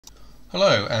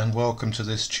Hello and welcome to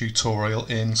this tutorial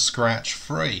in Scratch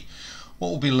Free. What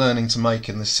we'll be learning to make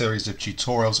in this series of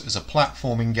tutorials is a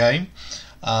platforming game.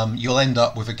 You'll end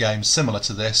up with a game similar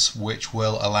to this, which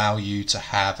will allow you to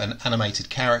have an animated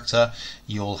character.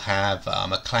 You'll have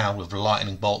a cloud with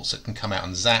lightning bolts that can come out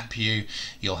and zap you.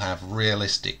 You'll have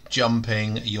realistic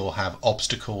jumping. You'll have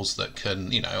obstacles that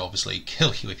can, obviously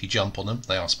kill you if you jump on them.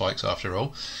 They are spikes after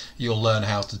all. You'll learn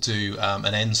how to do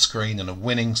an end screen and a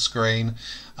winning screen.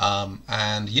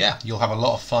 And yeah, you'll have a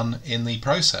lot of fun in the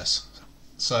process.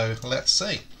 So let's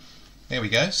see. Here we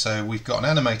go. So we've got an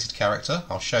animated character.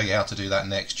 I'll show you how to do that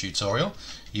next tutorial.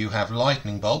 You have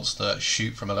lightning bolts that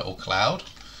shoot from a little cloud.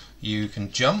 You can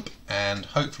jump and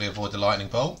hopefully avoid the lightning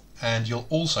bolt, and you'll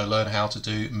also learn how to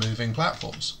do moving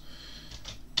platforms.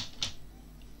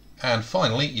 And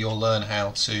finally, you'll learn how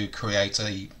to create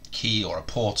a key or a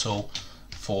portal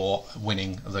for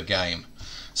winning the game.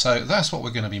 So that's what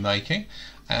we're going to be making,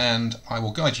 and I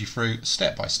will guide you through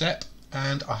step by step,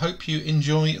 and I hope you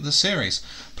enjoy the series.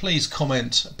 Please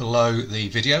comment below the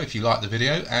video if you like the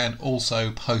video, and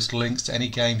also post links to any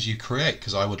games you create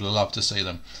because I would love to see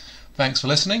them. Thanks for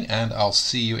listening, and I'll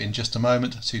see you in just a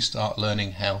moment to start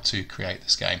learning how to create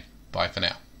this game. Bye for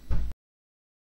now.